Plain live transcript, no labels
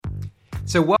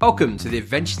So welcome to the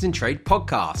Adventures in Trade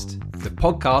podcast, the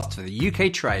podcast for the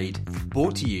UK trade,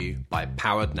 brought to you by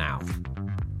Powered Now.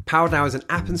 Powered Now is an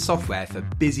app and software for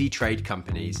busy trade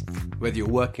companies. Whether you're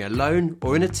working alone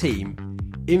or in a team,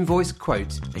 invoice,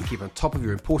 quote, and keep on top of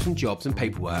your important jobs and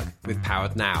paperwork with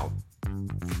Powered Now.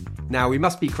 Now, we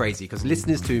must be crazy because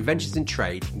listeners to Adventures in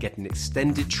Trade can get an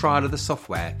extended trial of the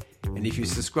software, and if you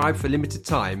subscribe for a limited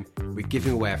time, we're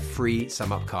giving away a free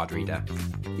SumUp card reader.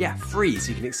 Yeah, free, so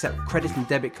you can accept credit and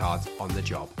debit cards on the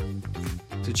job.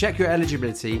 To check your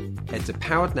eligibility, head to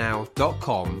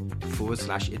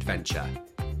powerednow.com/adventure.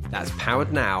 That's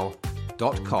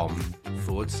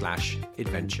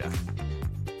powerednow.com/adventure.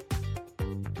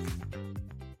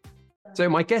 So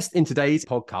my guest in today's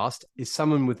podcast is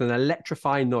someone with an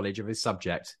electrifying knowledge of his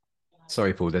subject.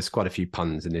 Sorry, Paul, there's quite a few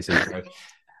puns in this intro.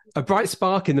 A bright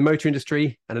spark in the motor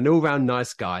industry and an all-round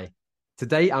nice guy.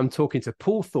 Today, I'm talking to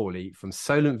Paul Thorley from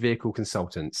Solent Vehicle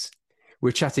Consultants.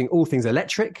 We're chatting all things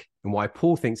electric and why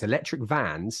Paul thinks electric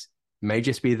vans may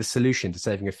just be the solution to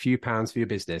saving a few pounds for your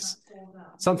business.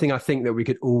 Something I think that we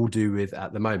could all do with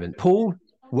at the moment. Paul,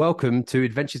 welcome to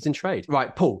Adventures in Trade.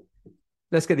 Right, Paul,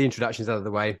 let's get the introductions out of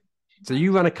the way. So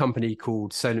you run a company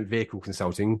called Solent Vehicle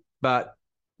Consulting, but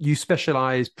you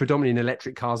specialise predominantly in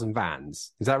electric cars and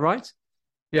vans. Is that right?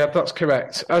 Yeah, that's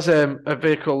correct. As a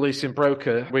vehicle leasing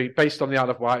broker, we, based on the Isle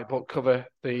of Wight, but cover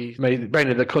the main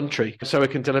of the country, so we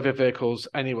can deliver vehicles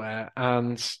anywhere.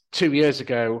 And 2 years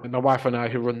ago, my wife and I,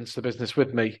 who runs the business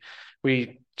with me,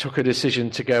 we took a decision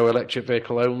to go electric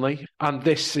vehicle only. And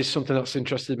this is something that's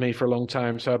interested me for a long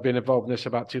time. So I've been involved in this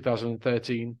about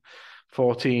 2013,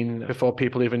 14, before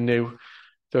people even knew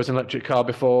there was an electric car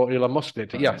before Elon Musk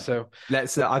did. Yeah, so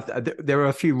let's. There are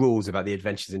a few rules about the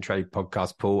Adventures in Trade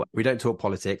podcast, Paul. We don't talk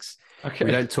politics. Okay.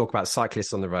 We don't talk about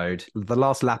cyclists on the road. The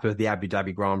last lap of the Abu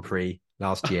Dhabi Grand Prix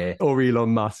last year, or Elon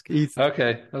Musk.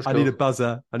 Okay, that's cool. I need a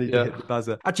buzzer. I need to hit the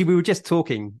buzzer. Actually, we were just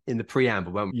talking in the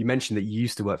preamble when you mentioned that you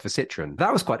used to work for Citroen.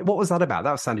 That was what was that about?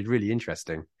 That sounded really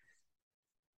interesting.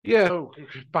 Yeah,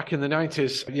 back in the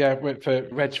 90s, I worked for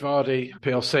Reg Vardy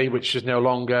PLC, which is no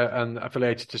longer and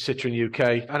affiliated to Citroen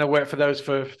UK. And I worked for those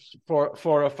for 4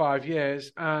 or 5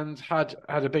 years and had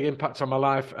a big impact on my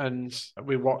life. And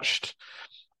we watched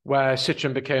where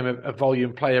Citroen became a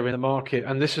volume player in the market.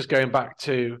 And this was going back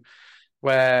to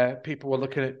where people were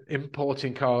looking at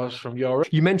importing cars from Europe.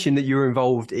 You mentioned that you were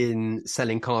involved in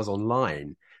selling cars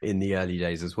online in the early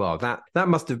days as well. That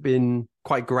must have been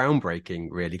quite groundbreaking,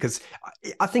 really, because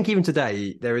I think even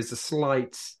today there is a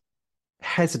slight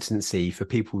hesitancy for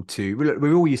people to... Look,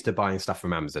 we're all used to buying stuff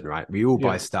from Amazon, right? We all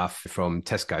buy stuff from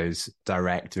Tesco's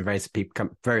Direct and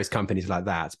various companies like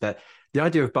that. But the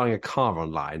idea of buying a car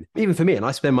online, even for me, and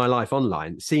I spend my life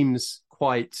online, seems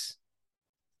quite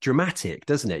dramatic,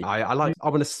 doesn't it? I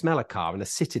want to smell a car, I want to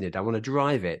sit in it, I want to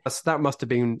drive it. That must have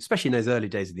been, especially in those early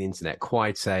days of the internet,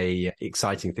 quite a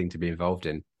exciting thing to be involved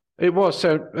in. It was.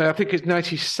 So I think it's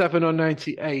 97 or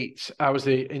 98. I was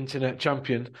the internet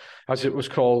champion, as it was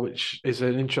called, which is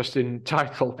an interesting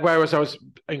title. Whereas I was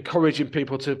encouraging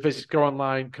people to go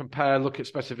online, compare, look at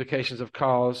specifications of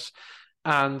cars.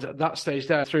 And at that stage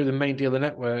there, through the main dealer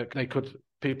network,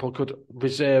 people could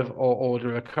reserve or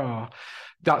order a car.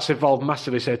 That's evolved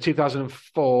massively. So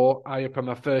 2004, I opened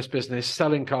my first business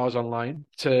selling cars online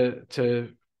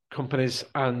to companies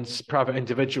and private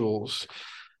individuals.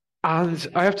 And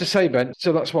I have to say, Ben,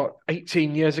 so that's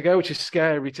 18 years ago, which is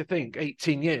scary to think.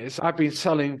 18 years. I've been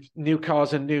selling new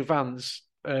cars and new vans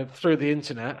through the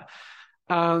internet.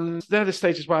 And they're the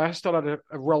stages where I still had a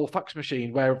roll fax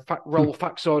machine where roll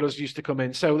fax orders used to come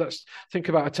in. So let's think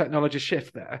about a technology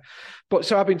shift there. But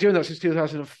so I've been doing that since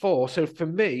 2004. So for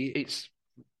me, it's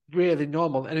really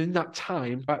normal. And in that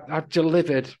time, I've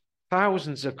delivered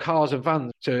thousands of cars and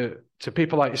vans to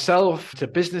people like yourself, to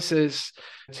businesses,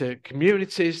 to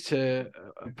communities, to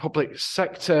public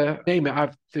sector, name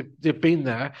it, they've been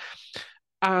there.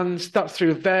 And that's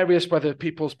through various, whether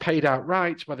people's paid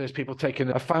outright, whether it's people taking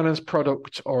a finance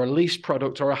product or a lease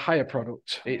product or a hire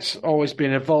product. It's always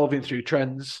been evolving through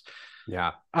trends.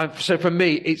 Yeah. And so for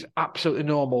me, it's absolutely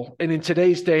normal. And in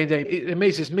today's day and age, it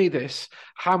amazes me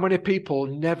how many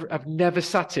people have never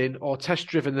sat in or test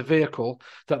driven the vehicle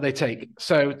that they take.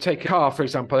 So take a car, for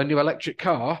example, a new electric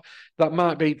car that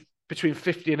might be between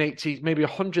 50 and 80, maybe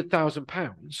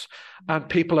 £100,000. And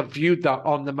people have viewed that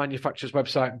on the manufacturer's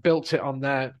website, built it on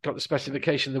there, got the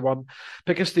specification they want,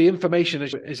 because the information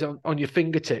is on your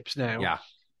fingertips now. Yeah.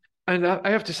 And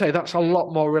I have to say, that's a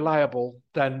lot more reliable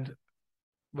than,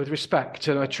 with respect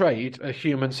to a trade, a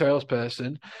human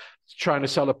salesperson trying to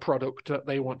sell a product that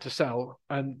they want to sell.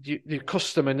 And the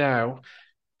customer now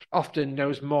often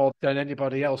knows more than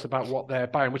anybody else about what they're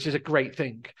buying, which is a great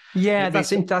thing. Yeah,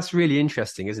 that's really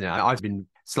interesting, isn't it? I've been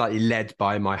slightly led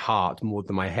by my heart more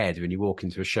than my head when you walk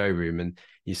into a showroom and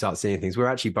you start seeing things. Where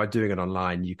actually by doing it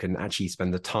online, you can actually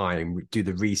spend the time, do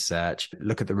the research,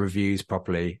 look at the reviews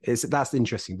properly. That's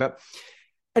interesting. But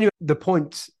anyway, the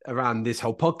point around this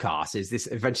whole podcast is this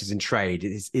Adventures in Trade.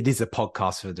 It is a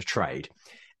podcast for the trade.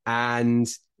 And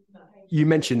you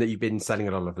mentioned that you've been selling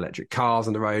a lot of electric cars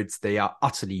on the roads. They are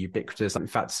utterly ubiquitous. In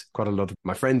fact, quite a lot of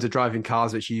my friends are driving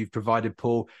cars which you've provided,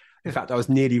 Paul. In fact, I was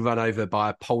nearly run over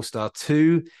by a Polestar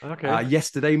 2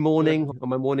 yesterday morning on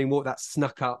my morning walk. That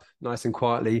snuck up nice and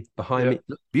quietly behind me.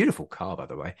 Beautiful car, by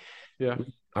the way. Yeah,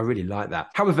 I really like that.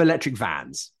 How with electric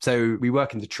vans? So we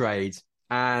work in the trade,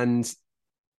 and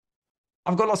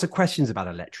I've got lots of questions about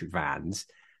electric vans.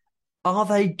 Are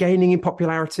they gaining in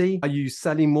popularity? Are you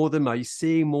selling more of them? Are you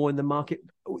seeing more in the market?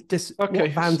 What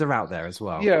vans are out there as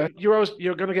well? Yeah, you're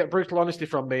going to get brutal honesty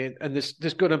from me, and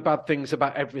there's good and bad things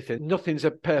about everything. Nothing's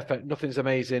perfect, nothing's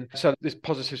amazing. So there's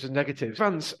positives and negatives.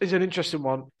 Vans is an interesting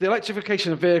one. The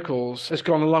electrification of vehicles has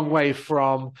gone a long way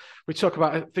from,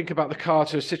 think about the car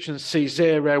to a Citroen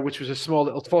C0, which was a small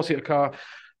little 4-seater car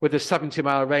with a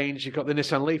 70-mile range. You've got the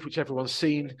Nissan Leaf, which everyone's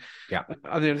seen. Yeah.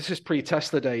 And this is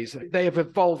pre-Tesla days. They have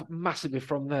evolved massively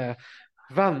from there.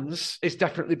 Vans is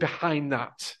definitely behind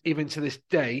that, even to this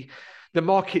day. The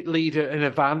market leader in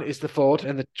a van is the Ford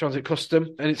and the Transit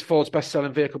Custom, and it's Ford's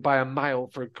best-selling vehicle by a mile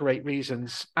for great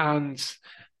reasons. And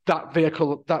that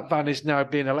van is now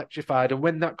being electrified. And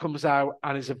when that comes out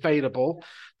and is available,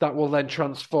 that will then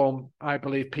transform, I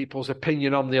believe, people's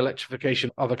opinion on the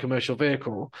electrification of a commercial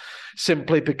vehicle,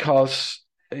 simply because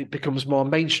it becomes more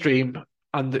mainstream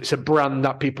and it's a brand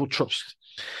that people trust.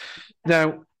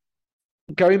 Now,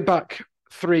 going back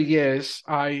 3 years,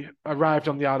 I arrived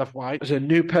on the Isle of Wight as a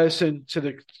new person to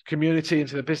the community and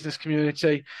to the business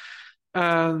community.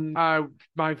 And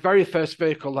my very first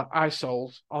vehicle that I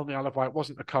sold on the Isle of Wight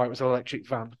wasn't a car, it was an electric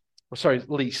van.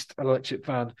 Leased an electric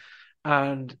van.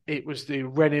 And it was the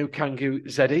Renault Kangoo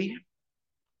ZE.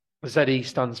 ZE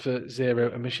stands for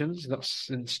zero emissions. That's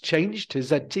since changed to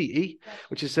ZTE,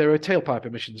 which is zero tailpipe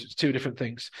emissions. It's two different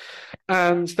things.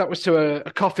 And that was to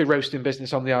a coffee roasting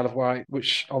business on the Isle of Wight,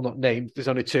 which I'll not name. There's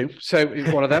only two. So it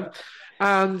was one of them.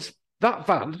 And that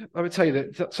van, let me tell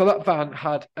you that van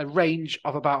had a range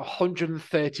of about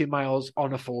 130 miles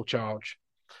on a full charge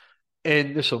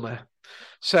in the summer.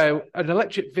 So an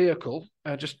electric vehicle,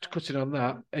 just cutting on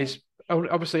that, is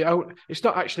obviously it's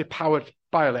not actually powered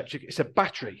by electric. It's a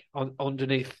battery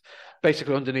underneath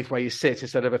where you sit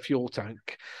instead of a fuel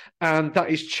tank, and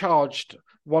that is charged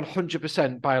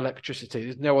 100% by electricity.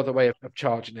 There's no other way of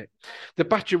charging it. The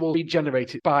battery will be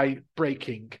generated by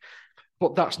braking,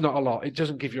 but that's not a lot. It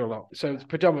doesn't give you a lot. So it's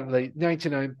predominantly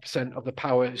 99% of the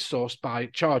power is sourced by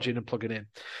charging and plugging in.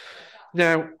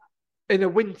 Now, in a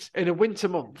winter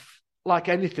month, like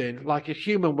anything, like a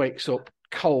human wakes up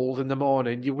cold in the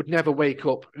morning, you would never wake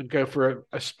up and go for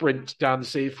a sprint down the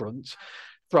seafront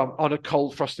on a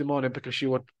cold, frosty morning, because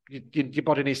your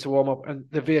body needs to warm up, and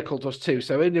the vehicle does too.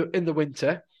 So in the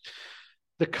winter,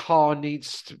 the car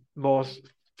needs more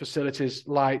facilities,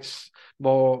 lights,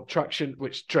 more traction,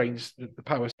 which drains the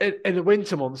power. In the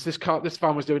winter months, this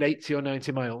van was doing 80 or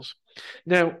 90 miles.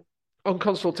 Now, on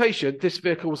consultation, this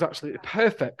vehicle was absolutely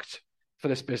perfect for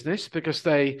this business because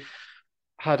they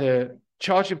had a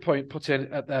charging point put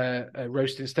in at their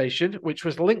roasting station, which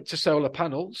was linked to solar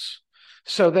panels.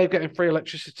 So they're getting free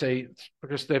electricity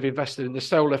because they've invested in the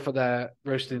solar for their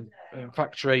roasting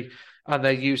factory, and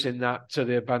they're using that to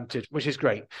their advantage, which is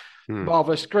great.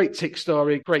 Marvellous, great tick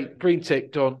story, great green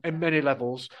tick done in many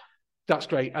levels. That's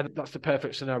great, and that's the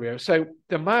perfect scenario. So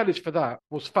the mileage for that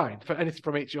was fine, for anything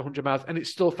from 80 to 100 miles, and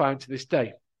it's still fine to this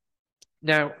day.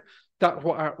 Now, that's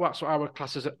what our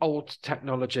class is, old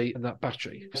technology in that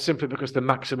battery, simply because the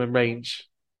maximum range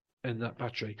in that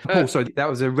battery. So that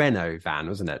was a Renault van,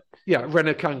 wasn't it? Yeah,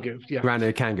 Renault Kangoo. Yeah,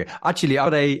 Renault Kangoo. Actually,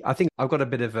 I think I've got a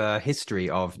bit of a history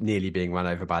of nearly being run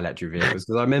over by electric vehicles,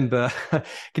 because I remember.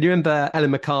 Can you remember Ellen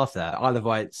MacArthur, Isle of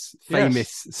Wight's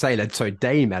famous sailor? Sorry,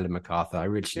 Dame Ellen MacArthur. I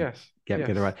really get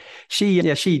it right. She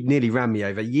nearly ran me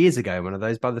over years ago. One of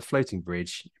those by the floating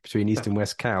bridge between East and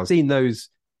West Cowes. Seen those.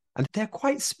 And they're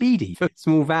quite speedy for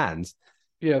small vans.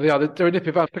 Yeah, they are. They're a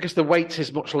nippy van because the weight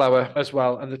is much lower as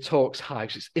well, and the torque's high,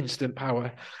 so it's instant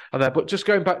power. But just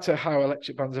going back to how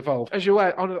electric vans evolve, as you're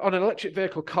aware, on an electric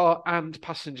vehicle, car and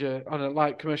passenger, on a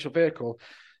light commercial vehicle,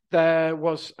 there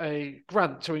was a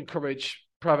grant to encourage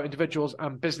private individuals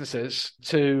and businesses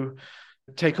to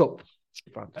take up.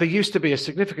 There used to be a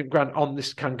significant grant on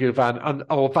this Kangoo van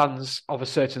or vans of a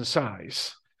certain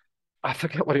size. I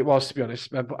forget what it was, to be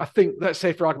honest, but I think, let's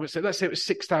say for argument's sake, let's say it was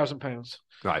 £6,000.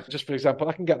 Right. Just for example,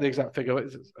 I can get the exact figure.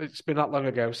 It's been that long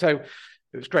ago. So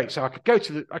it was great. So I could go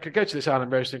to this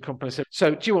Ireland roasting company and say,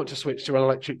 so do you want to switch to an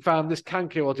electric van? This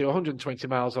Kanku will do 120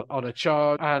 miles on a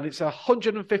charge, and it's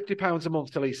 £150 a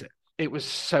month to lease it. It was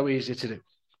so easy to do.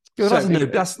 Well,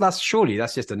 that's surely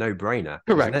that's just a no-brainer.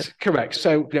 Correct.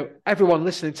 So everyone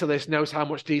listening to this knows how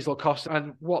much diesel costs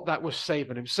and what that was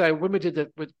saving him. So when we did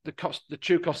the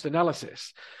true cost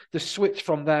analysis, the switch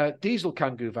from their diesel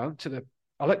Kangoo van to the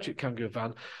electric Kangoo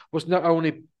van was not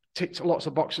only ticked lots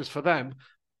of boxes for them,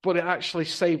 but it actually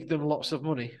saved them lots of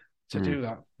money to do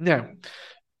that. Now,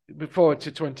 forward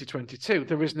to 2022,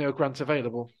 there is no grant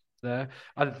available there,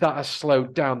 and that has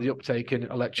slowed down the uptake in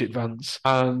electric vans,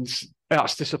 and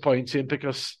that's disappointing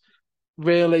because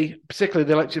really, particularly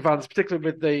the electric vans, particularly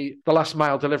with the last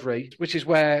mile delivery, which is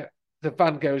where the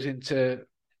van goes into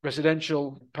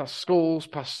residential, past schools,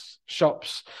 past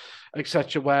shops,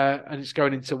 etc., and it's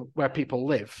going into where people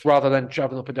live rather than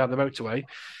traveling up and down the motorway.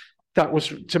 That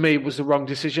was, to me, was the wrong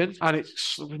decision, and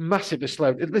it's massively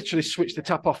slowed. It literally switched the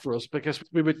tap off for us because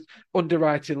we were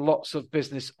underwriting lots of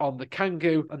business on the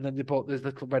Kangoo, and then they bought this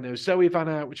little Renault Zoe van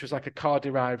out, which was like a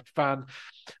car-derived van,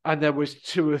 and there was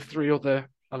 2 or 3 other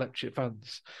electric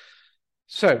vans.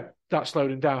 So that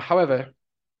slowed them down. However,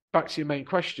 back to your main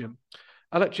question,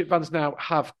 electric vans now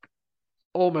have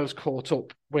almost caught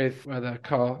up with where their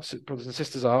car brothers and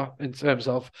sisters are in terms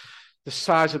of the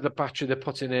size of the battery they're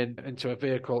putting into a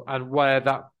vehicle and where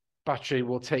that battery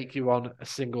will take you on a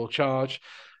single charge.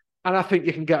 And I think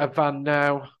you can get a van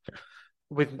now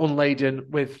with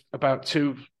unladen with about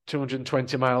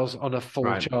 220 miles on a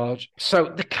full charge. So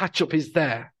the catch-up is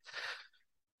there.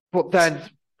 But then,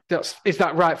 is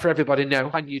that right for everybody? No.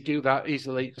 Can you do that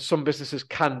easily? Some businesses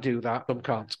can do that, some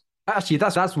can't. Actually,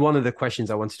 that's one of the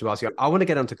questions I wanted to ask you. I want to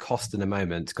get onto cost in a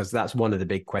moment because that's one of the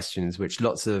big questions which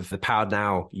lots of the Powered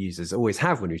Now users always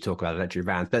have when we talk about electric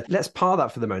vans. But let's par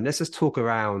that for the moment. Let's just talk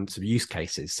around some use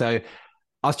cases. So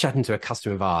I was chatting to a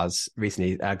customer of ours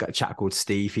recently, got a chap called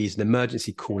Steve. He's an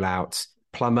emergency call-out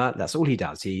plumber. That's all he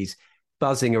does. He's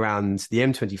buzzing around the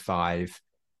M25,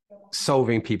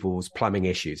 solving people's plumbing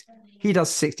issues. He does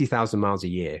 60,000 miles a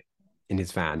year in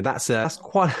his van. That's a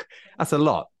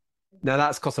lot. Now,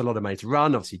 that's cost a lot of money to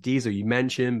run. Obviously, diesel you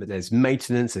mentioned, but there's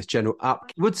maintenance, there's general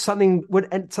up. Would something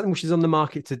which is on the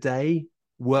market today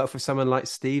work for someone like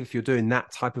Steve if you're doing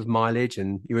that type of mileage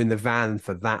and you're in the van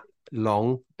for that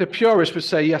long? The purist would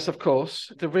say yes, of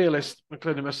course. The realist,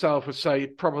 including myself, would say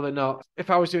probably not. If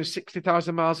I was doing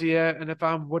 60,000 miles a year in a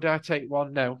van, would I take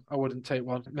one? No, I wouldn't take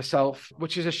one myself,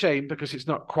 which is a shame because it's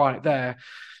not quite there.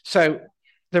 So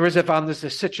there is a van, there's the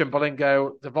Citroen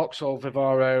Berlingo, the Vauxhall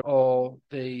Vivaro, or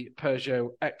the Peugeot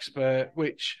Expert,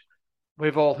 which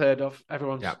we've all heard of.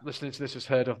 Everyone listening to this has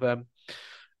heard of them.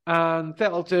 And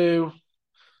that'll do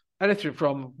anything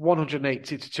from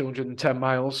 180 to 210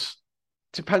 miles.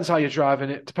 Depends how you're driving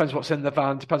it, depends what's in the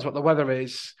van, depends what the weather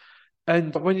is.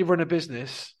 And when you run a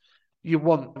business, you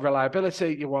want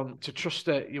reliability, you want to trust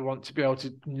it, you want to be able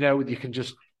to know that you can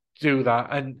just do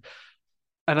that.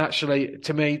 And actually,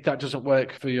 to me, that doesn't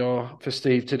work for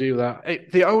Steve to do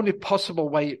that. The only possible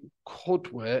way it could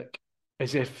work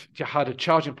is if you had a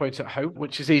charging point at home,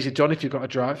 which is easy done if you've got a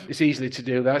drive. It's easy to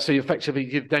do that. So you've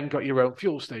then got your own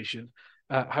fuel station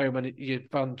at home, and your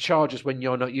van charges when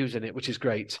you're not using it, which is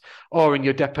great. Or in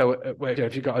your depot at work,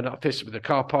 if you've got an office with a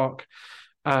car park,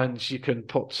 and you can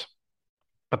put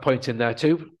a point in there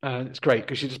too. And it's great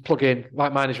because you just plug in,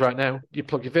 like mine is right now, you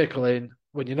plug your vehicle in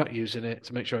when you're not using it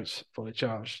to make sure it's fully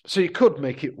charged. So you could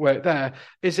make it work there.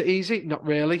 Is it easy? Not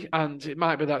really. And it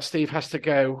might be that Steve has to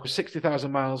go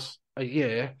 60,000 miles a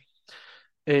year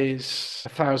is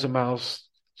 1,000 miles,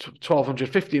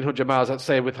 1,200, 1,500 miles, I'd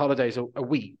say, with holidays a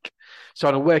week. So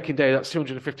on a working day, that's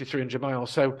 250, 300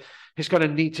 miles. So he's going to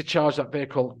need to charge that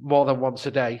vehicle more than once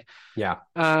a day. Yeah.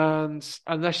 And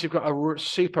unless you've got a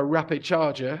super rapid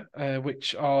charger,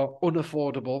 which are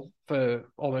unaffordable for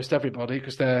almost everybody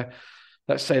because they're,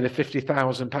 let's say, they're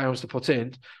 £50,000 to put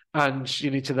in, and you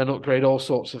need to then upgrade all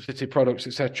sorts of city products,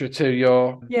 etc., to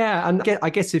your... Yeah, and I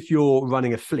guess if you're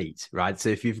running a fleet, right? So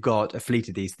if you've got a fleet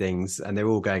of these things and they're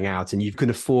all going out and you can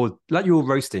afford, like your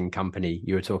roasting company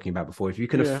you were talking about before, if you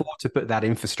can afford to put that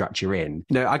infrastructure in,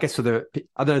 I guess the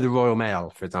Royal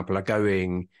Mail, for example, are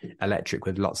going electric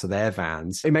with lots of their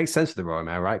vans. It makes sense for the Royal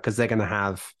Mail, right? Because they're going to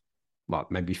have,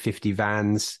 maybe 50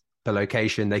 vans per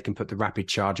location. They can put the rapid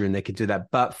charger in, they can do that.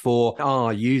 But for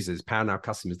our users, Powered Now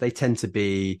customers, they tend to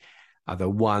be either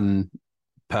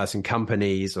one-person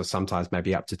companies or sometimes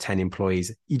maybe up to 10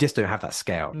 employees. You just don't have that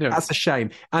scale. No. That's a shame.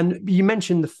 And you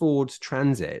mentioned the Ford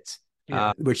Transit.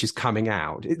 which is coming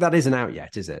out. That isn't out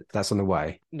yet, is it? That's on the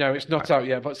way. No, it's not out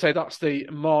yet. But say that's the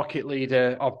market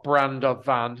leader of brand of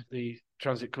van, the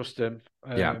Transit Custom.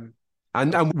 And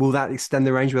will that extend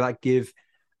the range? Will that give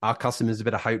our customers a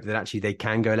bit of hope that actually they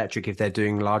can go electric if they're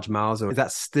doing large miles, or is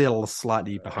that still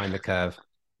slightly behind the curve?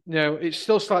 No, it's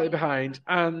still slightly behind.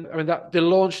 And I mean, that they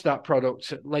launched that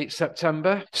product late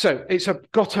September. So it's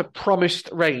got a promised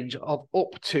range of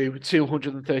up to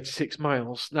 236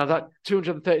 miles. Now, that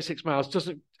 236 miles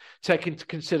doesn't take into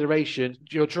consideration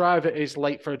your driver is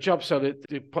late for a job, so that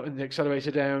they're putting the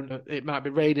accelerator down. It might be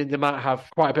raining. They might have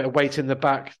quite a bit of weight in the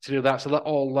back to do that. So that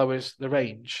all lowers the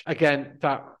range. Again,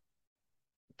 that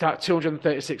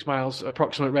 236 miles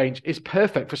approximate range is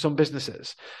perfect for some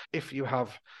businesses if you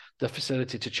have the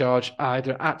facility to charge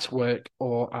either at work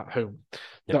or at home.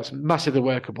 Yep. That's massively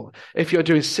workable. If you're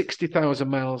doing 60,000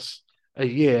 miles a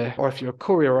year, or if you're a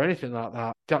courier or anything like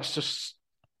that, that's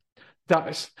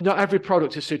not every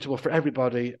product is suitable for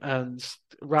everybody. And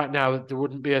right now, there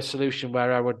wouldn't be a solution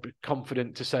where I would be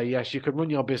confident to say, yes, you can run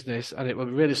your business and it will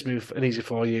be really smooth and easy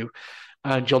for you,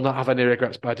 and you'll not have any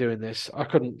regrets by doing this. I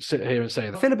couldn't sit here and say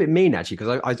that. I feel a bit mean, actually,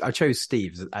 because I chose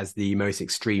Steve as the most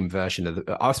extreme version of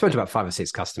I've spoken to about 5 or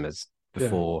 6 customers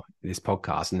before this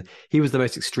podcast, and he was the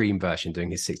most extreme version doing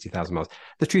his 60,000 miles.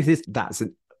 The truth is,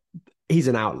 he's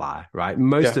an outlier, right?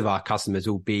 Most of our customers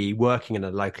will be working in a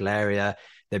local area.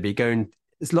 They'll be going...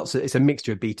 It's a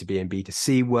mixture of B2B and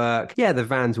B2C work. Yeah, the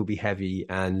vans will be heavy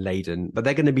and laden, but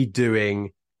they're going to be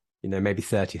doing... maybe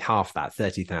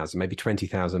 30,000, maybe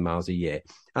 20,000 miles a year.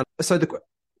 And so the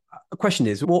question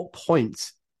is, what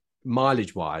point,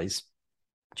 mileage-wise,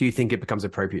 do you think it becomes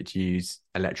appropriate to use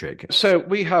electric? So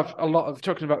we have a lot of,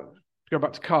 going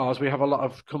back to cars, we have a lot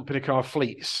of company car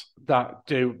fleets that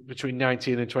do between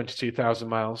 19 and 22,000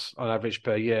 miles on average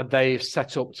per year. They've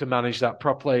set up to manage that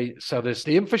properly. So there's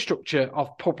the infrastructure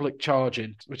of public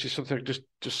charging, which is something I just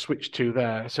switched to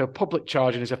there. So public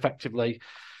charging is effectively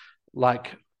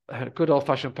like a good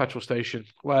old-fashioned petrol station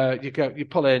where you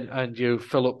pull in and you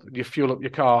fuel up your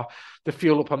car. The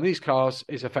fuel up on these cars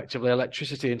is effectively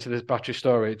electricity into this battery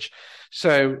storage.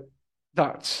 So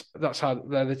that's how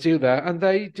they do that, and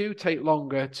they do take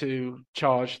longer to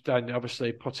charge than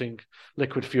obviously putting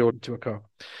liquid fuel into a car.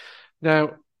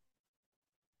 Now,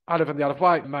 I live on the Isle of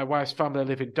Wight. My wife's family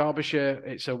live in Derbyshire.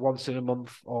 It's a once in a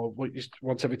month or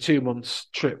once every 2 months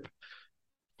trip,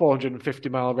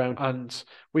 450-mile round, and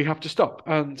we have to stop.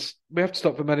 And we have to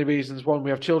stop for many reasons. One,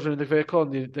 we have children in the vehicle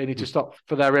and they need to stop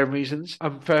for their own reasons.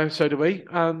 And fair, so do we.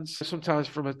 And sometimes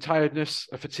from a tiredness,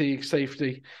 a fatigue,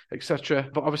 safety, etc.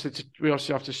 But obviously, we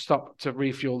also have to stop to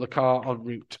refuel the car en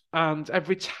route. And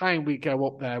every time we go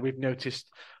up there, we've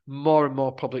noticed more and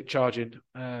more public charging.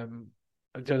 And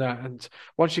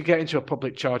once you get into a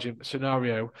public charging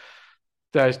scenario,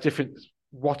 there's different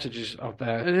wattages of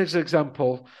there. And as an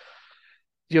example,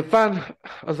 your van,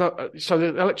 so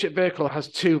the electric vehicle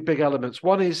has 2 big elements.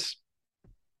 One is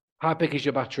how big is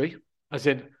your battery, as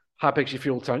in how big is your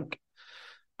fuel tank?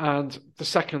 And the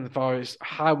second bar is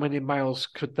how many miles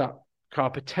could that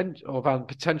car or van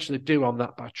potentially do on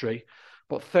that battery?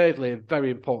 But thirdly, and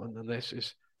very important than this,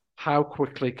 is how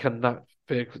quickly can that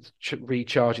vehicle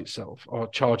recharge itself or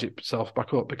charge itself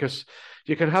back up? Because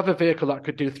you can have a vehicle that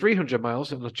could do 300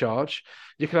 miles on the charge.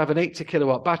 You can have an 80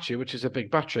 kilowatt battery, which is a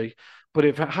big battery. But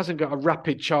if it hasn't got a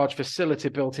rapid charge facility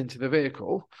built into the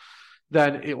vehicle,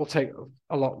 then it will take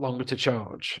a lot longer to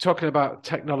charge. Talking about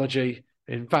technology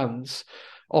in vans,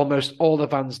 almost all the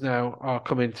vans now are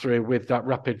coming through with that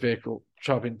rapid vehicle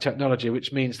charging technology,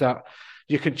 which means that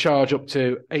you can charge up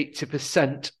to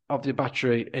 80% of the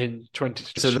battery in 20.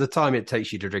 So the time it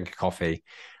takes you to drink a coffee,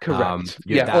 correct?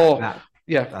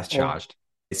 That's charged.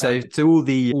 So to all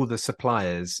the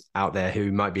suppliers out there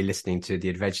who might be listening to the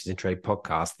Adventures in Trade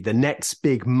podcast, the next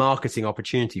big marketing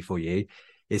opportunity for you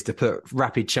is to put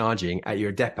rapid charging at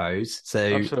your depots.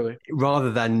 So absolutely,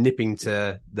 rather than nipping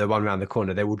to the one around the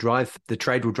corner, the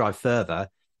trade will drive further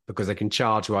because they can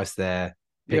charge whilst they're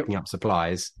picking up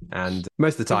supplies. And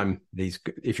most of the time,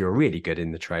 if you're really good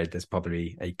in the trade, there's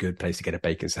probably a good place to get a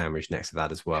bacon sandwich next to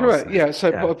that as well. Correct.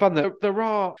 There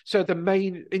are the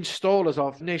main installers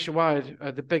of nationwide,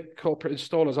 the big corporate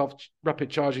installers of rapid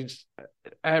charging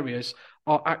areas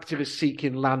are actively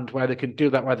seeking land where they can do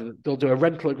that. Whether they'll do a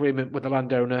rental agreement with the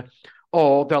landowner,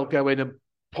 or they'll go in and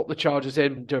put the chargers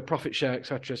in, do a profit share,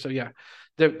 etc. So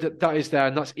that is there,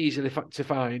 and that's easily to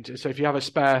find. So if you have a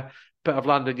spare bit of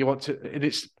land and you want to, and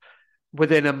it's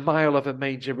within a mile of a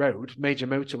major road, major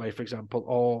motorway, for example,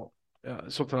 or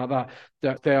something like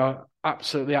that they are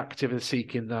absolutely active in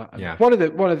seeking that. Yeah. One of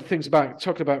the things about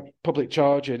talking about public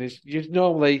charging is you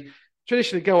normally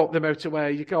traditionally go up the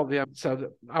motorway, you go up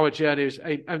so our journey is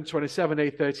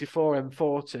M27, A34,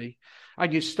 M40,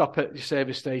 and you stop at your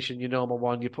service station, your normal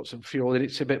one, you put some fuel in.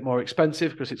 It's a bit more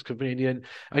expensive because it's convenient,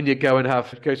 and you go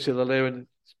to the loo and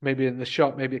maybe in the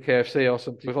shop, maybe a KFC or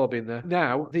something. We've all been there.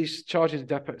 Now, these charging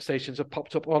depot stations have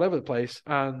popped up all over the place,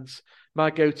 and my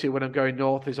go-to when I'm going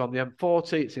north is on the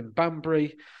M40. It's in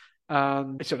Banbury,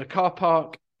 and it's in a car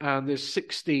park, and there's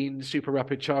 16 super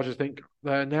rapid chargers, I think,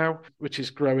 there now, which is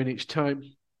growing each time.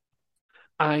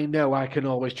 I know I can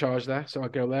always charge there, so I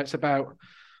go there. It's about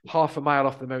half a mile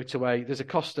off the motorway. There's a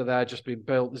Costa there just been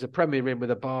built. There's a Premier Inn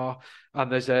with a bar,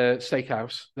 and there's a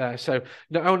steakhouse there. So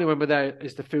not only when we're there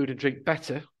is the food and drink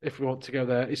better, if we want to go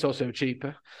there, it's also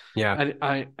cheaper. Yeah.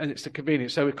 And it's the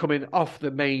convenience. So we're coming off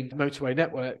the main motorway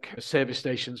network, service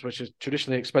stations, which is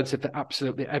traditionally expensive for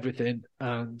absolutely everything,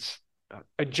 and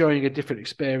enjoying a different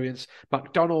experience.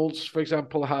 McDonald's, for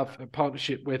example, have a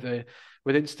partnership with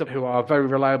Insta, who are very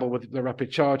reliable with the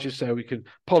rapid charges. So we can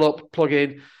pull up, plug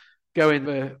in, go in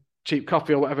the cheap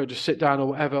coffee or whatever, just sit down or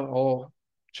whatever, or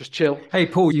just chill. Hey,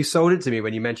 Paul, you sold it to me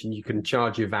when you mentioned you can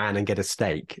charge your van and get a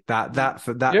steak. That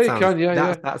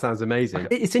sounds amazing.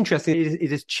 It's interesting. It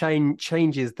just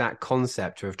changes that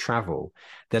concept of travel.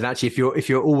 That actually, if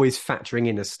you're always factoring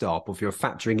in a stop, or if you're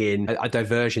factoring in a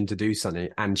diversion to do something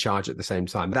and charge at the same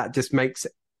time, that just makes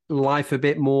life a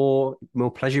bit more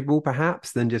pleasurable,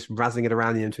 perhaps, than just razzing it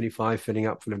around the M25, filling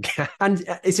up full of gas. And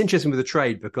it's interesting with the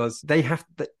trade because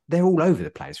they're all over the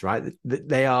place, right?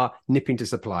 They are nipping to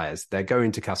suppliers, they're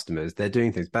going to customers, they're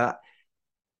doing things, but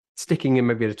sticking in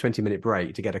maybe a 20-minute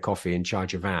break to get a coffee and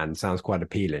charge your van sounds quite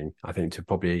appealing, I think, to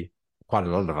probably quite a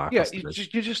lot of our customers.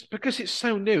 You just because it's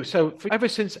so new. So ever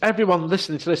since everyone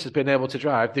listening to this has been able to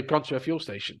drive, they've gone to a fuel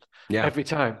station every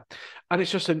time, and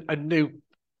it's just a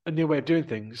new way of doing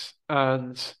things.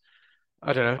 And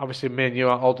I don't know, obviously me and you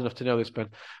are old enough to know this, Ben,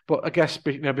 but I guess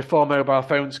before mobile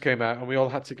phones came out and we all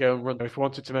had to go and run, if we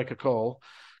wanted to make a call,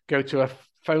 go to a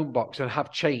phone box and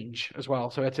have change as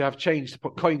well. So we had to have change to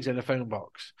put coins in a phone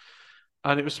box,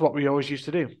 and it was what we always used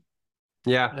to do.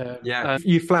 Yeah.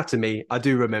 You flatter me. I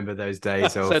do remember those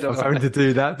days of having to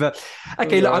do that. But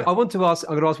okay, look, I'm going to ask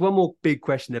one more big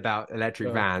question about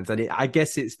electric vans, and I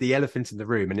guess it's the elephant in the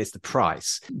room, and it's the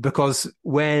price. Because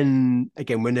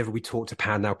whenever we talk to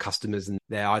Pound customers, and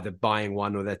they're either buying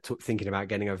one or they're thinking about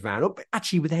getting a van, or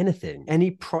actually with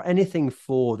anything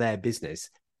for their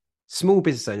business, small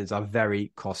business owners are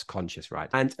very cost conscious, right?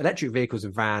 And electric vehicles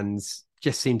and vans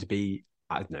just seem to be,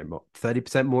 I don't know,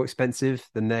 30% more expensive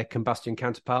than their combustion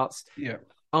counterparts. Yeah.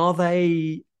 Are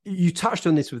they, you touched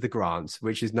on this with the grants,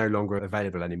 which is no longer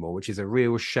available anymore, which is a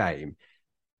real shame.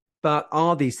 But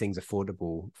are these things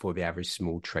affordable for the average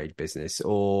small trade business?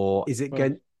 Or is it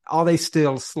are they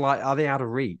still are they out of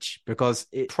reach? Because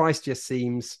price just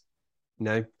seems,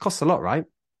 costs a lot, right?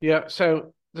 Yeah.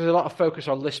 So there's a lot of focus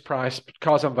on list price,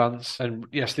 cars and vans, and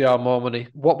yes, they are more money.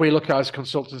 What we look at as a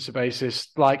consultancy basis,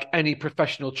 like any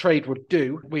professional trade would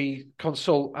do, we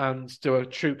consult and do a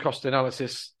true cost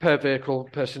analysis per vehicle,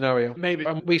 per scenario. Maybe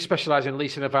we specialise in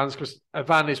leasing a van because a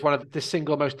van is one of the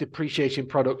single most depreciating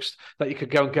products that you could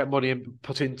go and get money and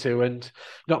put into, and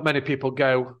not many people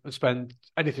go and spend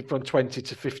anything from £20,000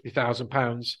 to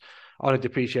 £50,000 on a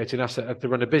depreciating asset to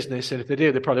run a business, and if they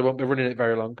do, they probably won't be running it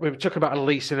very long. We talk about a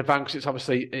lease in a van because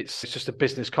it's just a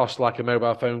business cost, like a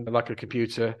mobile phone, like a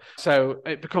computer. So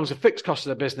it becomes a fixed cost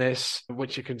of the business,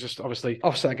 which you can just obviously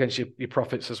offset against your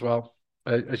profits as well,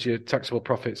 as your taxable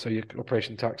profits or your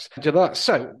operation tax. Do that.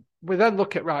 So we then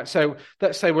look at, so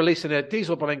let's say we're leasing a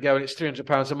diesel Bolingo and it's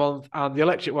 £300 a month, and the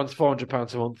electric one's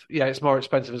 £400 a month. Yeah, it's more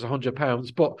expensive as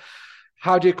 £100, but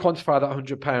how do you quantify that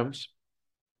 £100?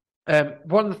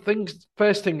 One of the things,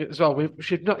 first thing as well, we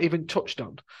should not even touched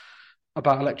on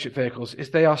about electric vehicles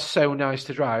is they are so nice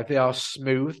to drive. They are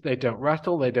smooth. They don't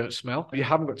rattle. They don't smell. You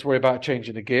haven't got to worry about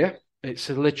changing the gear. It's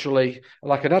literally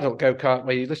like an adult go-kart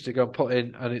where you literally go and put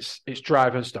in and it's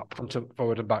drive and stop, front and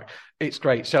forward and back. It's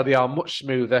great. So they are much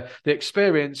smoother. The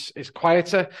experience is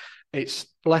quieter. It's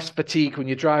less fatigue when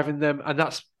you're driving them. And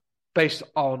that's based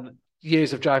on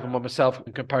years of driving one myself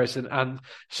in comparison, and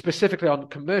specifically on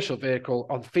commercial vehicle,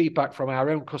 on feedback from our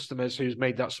own customers who's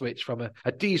made that switch from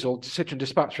a diesel Citroen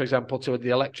Dispatch, for example, to the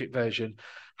electric version,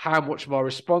 how much more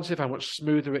responsive, how much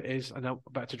smoother it is, and how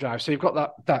better to drive. So you've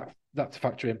got that to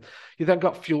factor in. You then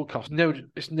got fuel costs. No,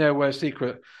 it's nowhere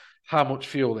secret how much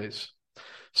fuel is.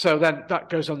 So then that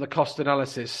goes on the cost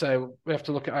analysis. So we have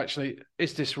to look at, actually,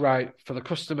 is this right for the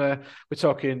customer? We're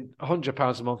talking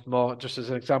 £100 a month more, just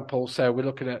as an example. So we're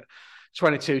looking at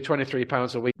 £22,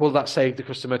 £23 a week. Will that save the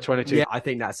customer 22? Yeah, I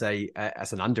think that's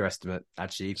an underestimate,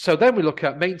 actually. So then we look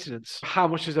at maintenance. How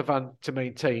much is a van to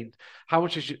maintain? How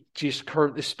much do you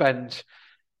currently spend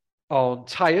on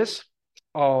tyres,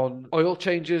 on oil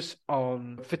changes,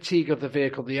 on fatigue of the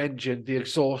vehicle, the engine, the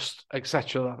exhaust,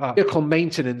 etc. Like that. Vehicle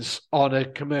maintenance on a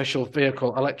commercial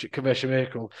vehicle, electric commercial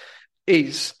vehicle,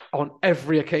 is on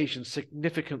every occasion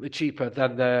significantly cheaper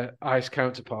than their ICE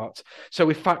counterpart. So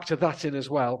we factor that in as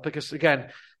well, because again,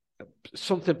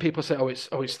 something people say, it's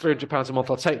 £300 a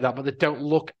month, I'll take that, but they don't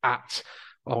look at,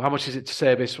 how much is it to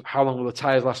service? How long will the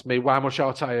tyres last me? How much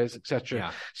are tyres, etc.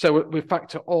 Yeah. So we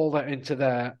factor all that into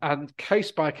there. And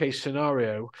case by case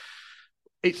scenario,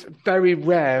 it's very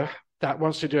rare that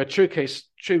once we do a case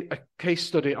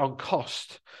study on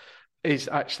cost, is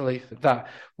actually that.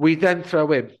 We then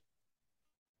throw in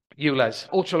ULEZ,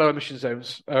 ultra low emission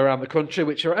zones around the country,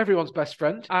 which are everyone's best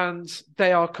friend, and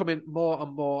they are coming more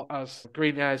and more as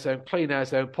green air zone, clean air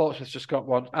zone. Portsmouth's just got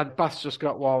one, and Bath's just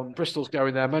got one. Bristol's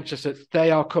going there, Manchester.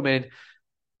 They are coming,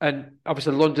 and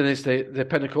obviously London is the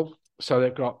pinnacle. So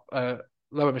they've got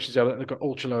low emission zone, they've got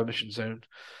ultra low emission zone.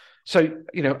 So,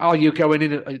 are you going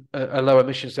in a low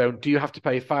emission zone? Do you have to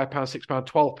pay £5, £6,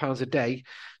 £12 a day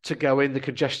to go in the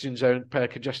congestion zone, pay a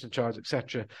congestion charge,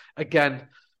 etc.? Again,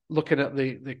 looking at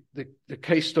the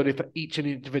case study for each and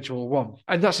individual one.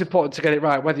 And that's important to get it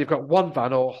right, whether you've got one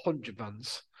van or 100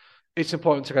 vans. It's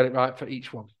important to get it right for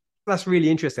each one. That's really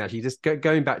interesting, actually. Just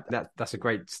going back, that's a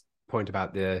great point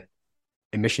about the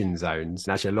emission zones.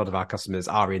 And actually, a lot of our customers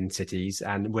are in cities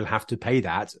and will have to pay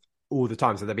that all the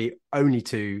time. So they'll be only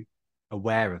too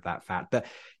aware of that fact. But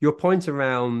your point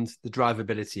around the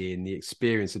drivability and the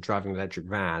experience of driving an electric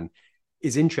van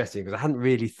is interesting, because I hadn't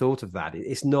really thought of that.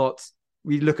 It's not...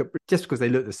 We look at, just because they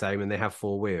look the same and they have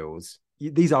four wheels,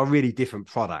 these are really different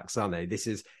products, aren't they?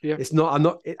 It's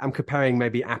not, I'm comparing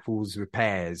maybe apples with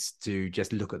pears to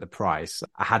just look at the price.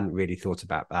 I hadn't really thought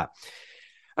about that.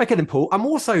 Okay, then, Paul, I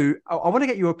want to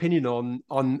get your opinion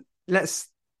on let's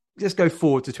just go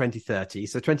forward to 2030.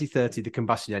 So 2030, the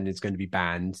combustion engine is going to be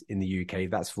banned in the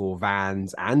UK. That's for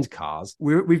vans and cars.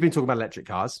 We've been talking about electric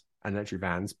cars and electric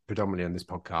vans predominantly on this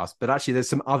podcast, but actually there's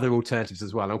some other alternatives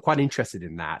as well. I'm quite interested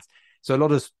in that. So a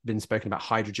lot has been spoken about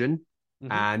hydrogen,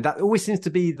 and that always seems to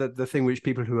be the thing which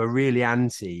people who are really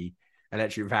anti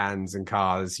electric vans and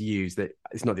cars use. That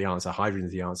it's not the answer. Hydrogen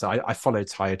is the answer. I follow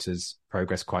Toyota's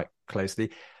progress quite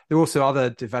closely. There are also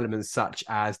other developments such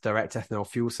as direct ethanol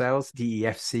fuel cells,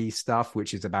 DEFC stuff,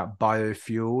 which is about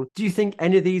biofuel. Do you think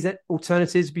any of these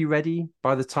alternatives will be ready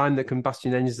by the time that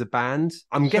combustion engines are banned?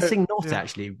 I'm guessing not,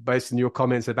 actually, based on your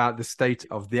comments about the state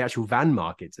of the actual van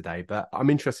market today, but I'm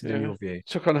interested in your view.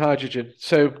 Took on hydrogen.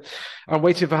 So I'm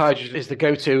waiting for hydrogen is the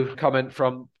go-to comment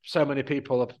from so many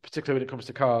people, particularly when it comes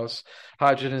to cars.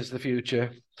 Hydrogen is the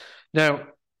future. Now,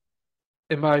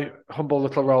 in my humble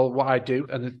little role, what I do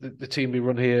and the team we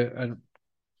run here and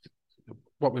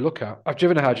what we look at, I've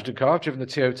driven a hydrogen car. I've driven the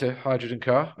Toyota hydrogen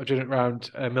car. I've driven it around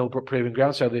Millbrook Proving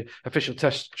Ground, so the official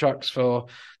test tracks for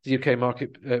the UK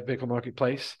vehicle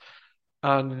marketplace.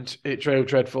 And it drove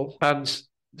dreadful. And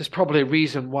there's probably a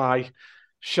reason why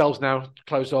Shell's now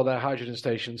closed all their hydrogen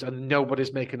stations and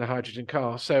nobody's making a hydrogen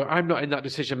car. So I'm not in that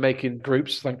decision-making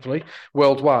groups, thankfully,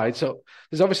 worldwide. So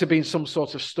there's obviously been some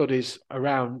sort of studies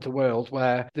around the world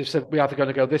where they've said we're either going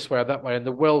to go this way or that way, and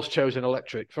the world's chosen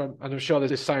electric. And I'm sure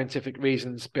there's scientific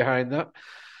reasons behind that.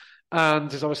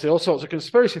 And there's obviously all sorts of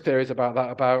conspiracy theories about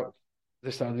that, about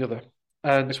this, that, and the other.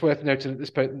 And it's worth noting at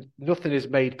this point, nothing is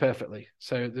made perfectly.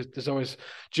 So there's always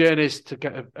journeys to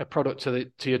get a product to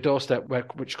your doorstep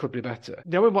which could be better.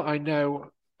 Knowing what I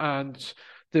know and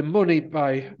the money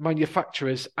by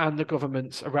manufacturers and the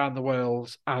governments around the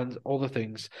world and all the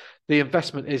things, the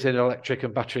investment is in electric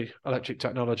and battery electric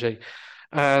technology.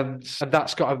 And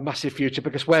that's got a massive future,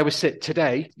 because where we sit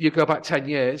today, you go back 10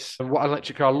 years and what an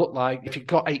electric car looked like, if you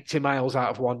got 80 miles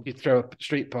out of one, you'd throw a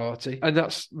street party. And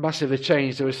that's massively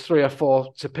changed. There was 3 or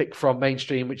 4 to pick from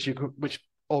mainstream, which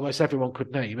almost everyone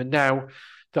could name. And now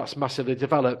that's massively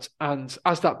developed. And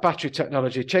as that battery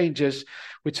technology changes,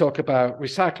 we talk about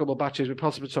recyclable batteries, we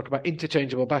possibly talk about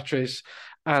interchangeable batteries.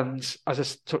 And as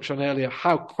I touched on earlier,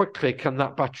 how quickly can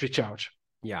that battery charge?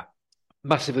 Yeah.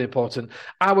 Massively important.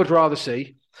 I would rather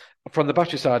see, from the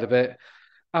battery side of it,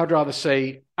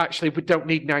 actually we don't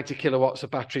need 90 kilowatts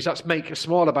of batteries. Let's make a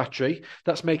smaller battery.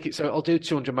 Let's make it so it'll do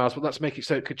 200 miles, but let's make it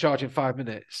so it could charge in 5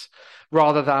 minutes,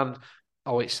 rather than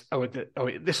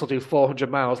this will do 400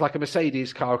 miles. Like a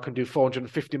Mercedes car can do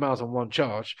 450 miles on one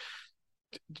charge.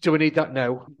 Do we need that?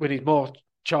 No. We need more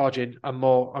charging and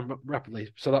more rapidly.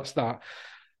 So that's that.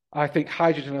 I think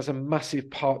hydrogen has a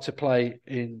massive part to play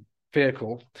in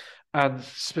vehicle. and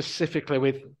specifically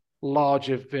with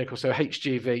larger vehicles, so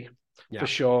HGV for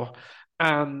sure,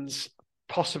 and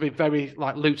possibly very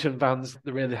like Luton vans,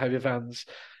 the really heavy vans.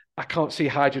 I can't see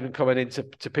hydrogen coming into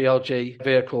PLG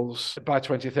vehicles by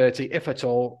 2030, if at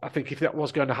all. I think if that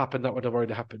was going to happen, that would have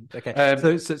already happened. Okay.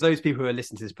 So those people who are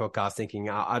listening to this podcast thinking,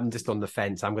 I'm just on the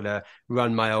fence, I'm going to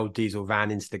run my old diesel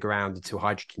van into the ground until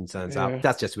hydrogen turns up.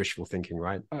 That's just wishful thinking,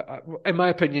 right? In my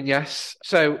opinion, yes.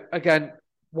 So again,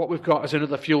 what we've got is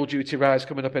another fuel duty rise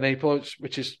coming up in April,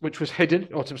 which was hidden,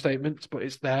 autumn statement, but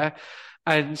it's there.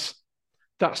 And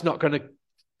that's not going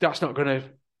to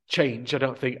change, I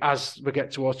don't think, as we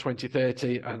get towards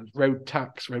 2030 and road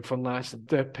tax, road fund license.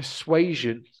 The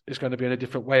persuasion is going to be in a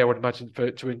different way, I would imagine,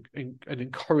 an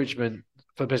encouragement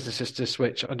for businesses to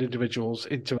switch and individuals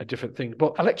into a different thing.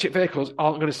 But electric vehicles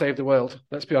aren't going to save the world,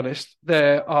 let's be honest.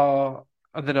 They're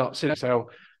not. So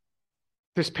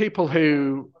there's people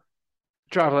who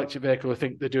drive electric vehicle who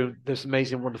think they're doing this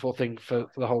amazing, wonderful thing for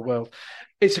the whole world.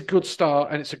 It's a good start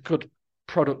and it's a good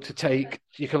product to take.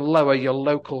 You can lower your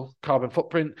local carbon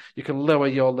footprint. You can lower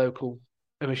your local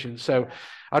emissions. So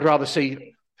I'd rather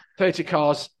see 30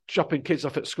 cars dropping kids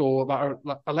off at school that are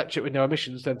electric with no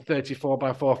emissions than 34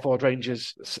 by 4 Ford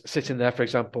Rangers sitting there, for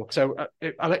example. So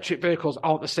electric vehicles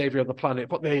aren't the saviour of the planet,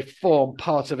 but they form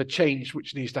part of a change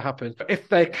which needs to happen. If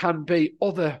there can be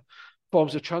other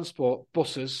forms of transport,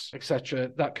 buses,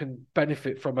 etc., that can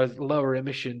benefit from a lower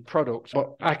emission product,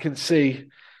 but I can see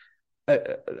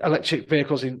electric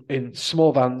vehicles in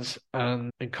small vans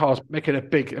and in cars making a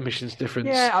big emissions difference.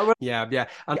 Yeah.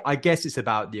 And I guess it's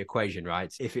about the equation,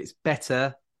 right? If it's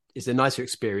better, it's a nicer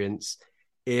experience.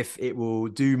 If it will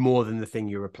do more than the thing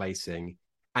you're replacing,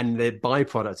 and the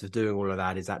byproduct of doing all of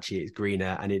that is actually it's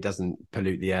greener and it doesn't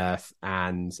pollute the earth,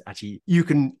 and actually you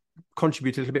can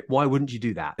contribute a little bit. Why wouldn't you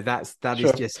do that?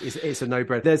 It's a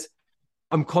no-brainer.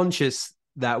 I'm conscious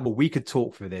that we could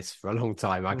talk for this for a long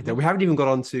time. We haven't even got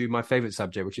on to my favorite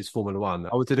subject, which is Formula One.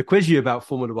 I wanted to quiz you about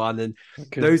Formula One and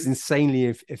those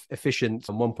insanely efficient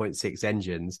 1.6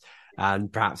 engines,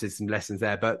 and perhaps there's some lessons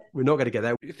there, but we're not going to get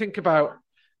there. You think about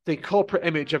the corporate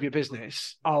image of your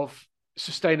business of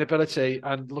sustainability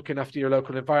and looking after your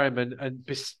local environment and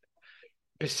be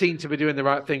seen to be doing the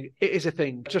right thing. It is a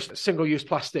thing. Just single-use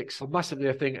plastics are massively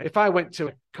a thing. If I went to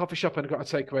a coffee shop and got a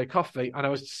takeaway coffee and I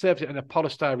was served it in a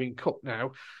polystyrene cup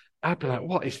now, I'd be like,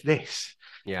 what is this?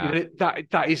 Yeah.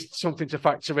 That is something to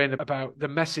factor in about the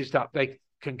message that they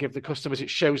can give the customers.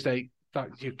 It shows that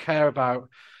you care about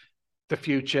the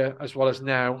future as well as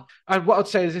now. And what I'd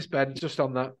say is this, Ben, just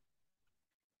on that.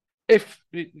 If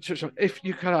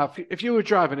you were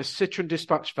driving a Citroen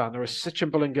Dispatch van or a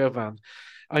Citroen Berlingo van,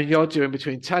 and you're doing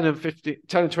between 10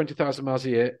 and 20,000 miles a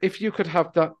year, if you could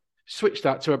have that, switch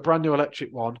that to a brand new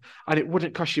electric one, and it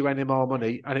wouldn't cost you any more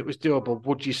money, and it was doable,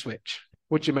 would you switch?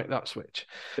 Would you make that switch?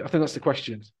 I think that's the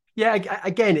question. Yeah,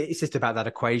 again, it's just about that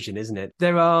equation, isn't it?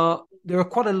 There are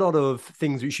quite a lot of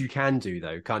things which you can do,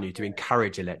 though, can't you, to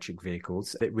encourage electric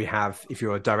vehicles? That we have, if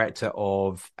you're a director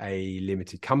of a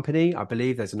limited company, I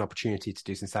believe there's an opportunity to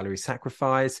do some salary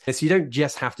sacrifice. So you don't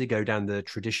just have to go down the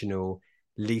traditional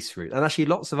lease route. And actually,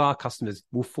 lots of our customers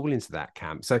will fall into that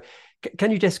camp. So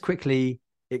can you just quickly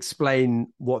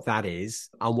explain what that is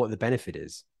and what the benefit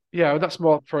is? Yeah, well, that's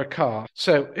more for a car.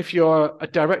 So if you're a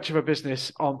director of a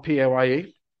business on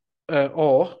PAYE,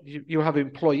 or you have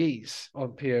employees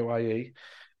on PAYE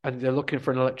and they're looking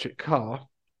for an electric car,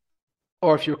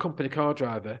 or if you're a company car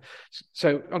driver,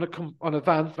 so on a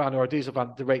van or a diesel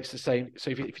van, the rate's the same.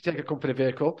 So if you take a company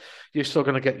vehicle, you're still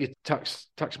going to get your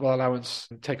taxable allowance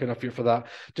taken off you for that.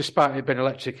 Despite it being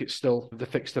electric, it's still the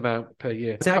fixed amount per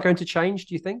year. Is that going to change,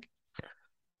 do you think?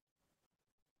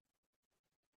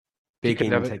 Take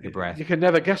a breath. You can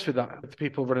never guess with that, with the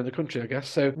people running the country, I guess.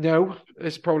 So no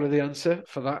is probably the answer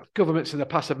for that. Governments in the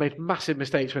past have made massive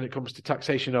mistakes when it comes to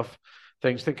taxation of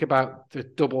things. Think about the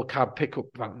double cab pickup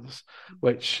vans,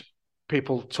 which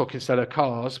people took instead of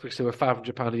cars because they were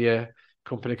 £500 a year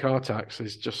company car tax.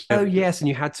 Is just yes, and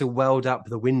you had to weld up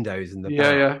the windows in the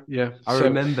back. Yeah. I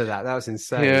remember that. That was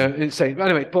insane. Yeah, insane.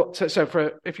 But anyway,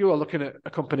 if you are looking at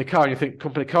a company car and you think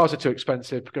company cars are too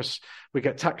expensive because we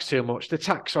get taxed too much, the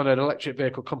tax on an electric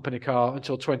vehicle company car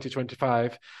until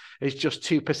 2025 is just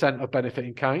 2% of benefit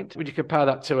in kind. When you compare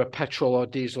that to a petrol or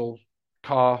diesel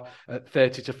car at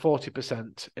 30 to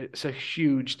 40%, it's a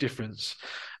huge difference.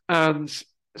 And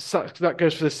so that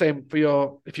goes for the same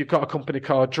for if you've got a company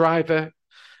car driver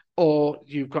or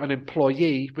you've got an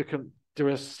employee. There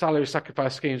are salary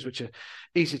sacrifice schemes which are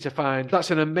easy to find. That's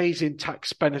an amazing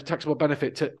taxable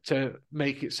benefit to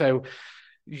make it so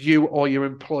you or your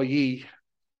employee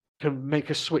can make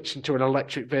a switch into an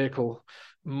electric vehicle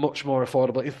much more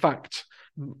affordable. In fact,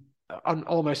 on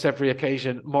almost every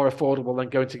occasion more affordable than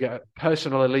going to get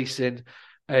personally leasing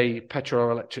a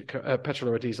petrol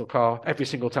or a diesel car every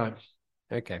single time.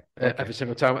 Okay. Every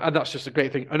single time. And that's just a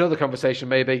great thing. Another conversation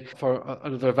maybe for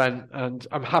another event. And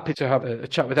I'm happy to have a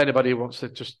chat with anybody who wants to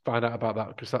just find out about that,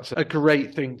 because that's a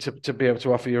great thing to be able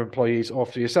to offer your employees or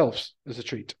for yourselves as a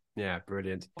treat. Yeah,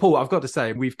 brilliant. Paul, I've got to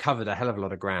say, we've covered a hell of a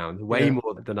lot of ground, way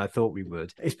more than I thought we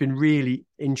would. It's been really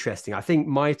interesting. I think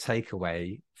my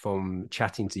takeaway from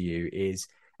chatting to you is,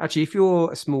 actually, if you're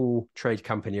a small trade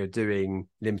company or doing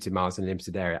limited miles in a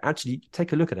limited area, actually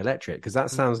take a look at electric, because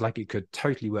that sounds like it could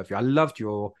totally work for you. I loved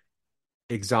your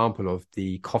example of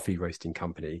the coffee roasting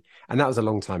company, and that was a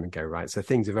long time ago, right? So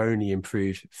things have only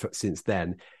improved since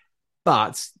then.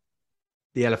 But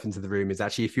the elephant in the room is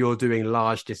actually, if you're doing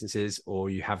large distances or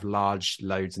you have large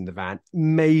loads in the van,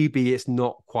 maybe it's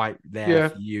not quite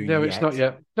there for you. No, yet. It's not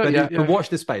yet. But watch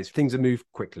the space. Things have moved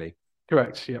quickly.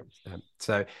 Correct. Yeah.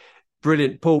 So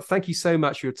brilliant, Paul. Thank you so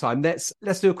much for your time. Let's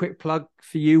do a quick plug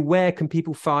for you. Where can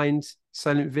people find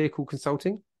Solent Vehicle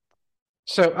Consulting?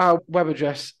 So our web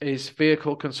address is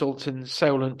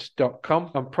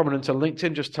vehicleconsultantsolent.com. I'm prominent on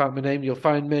LinkedIn. Just type my name, you'll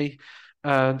find me.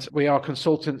 And we are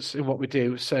consultants in what we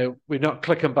do. So we're not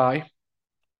click and buy.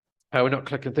 We're not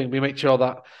click and think. We make sure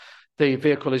that the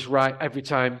vehicle is right every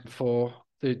time for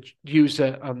the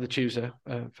user and the chooser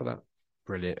for that.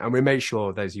 Brilliant. And we make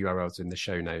sure those URLs are in the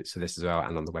show notes for this as well,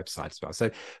 and on the website as well. So,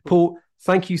 Paul,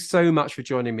 thank you so much for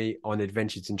joining me on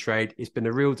Adventures in Trade. It's been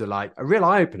a real delight, a real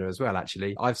eye-opener as well,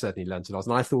 actually. I've certainly learned a lot,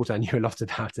 and I thought I knew a lot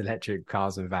about electric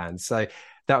cars and vans. So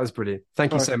that was brilliant.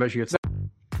 Thank you so much for your time.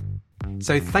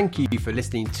 So thank you for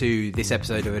listening to this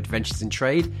episode of Adventures in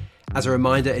Trade. As a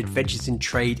reminder, Adventures in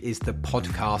Trade is the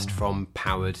podcast from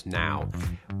Powered Now.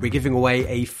 We're giving away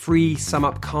a free Sum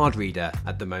Up card reader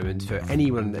at the moment for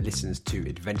anyone that listens to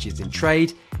Adventures in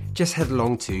Trade. Just head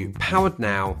along to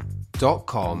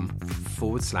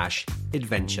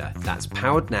powerednow.com/adventure. That's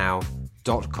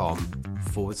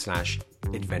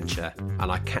powerednow.com/adventure. And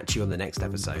I'll catch you on the next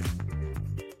episode.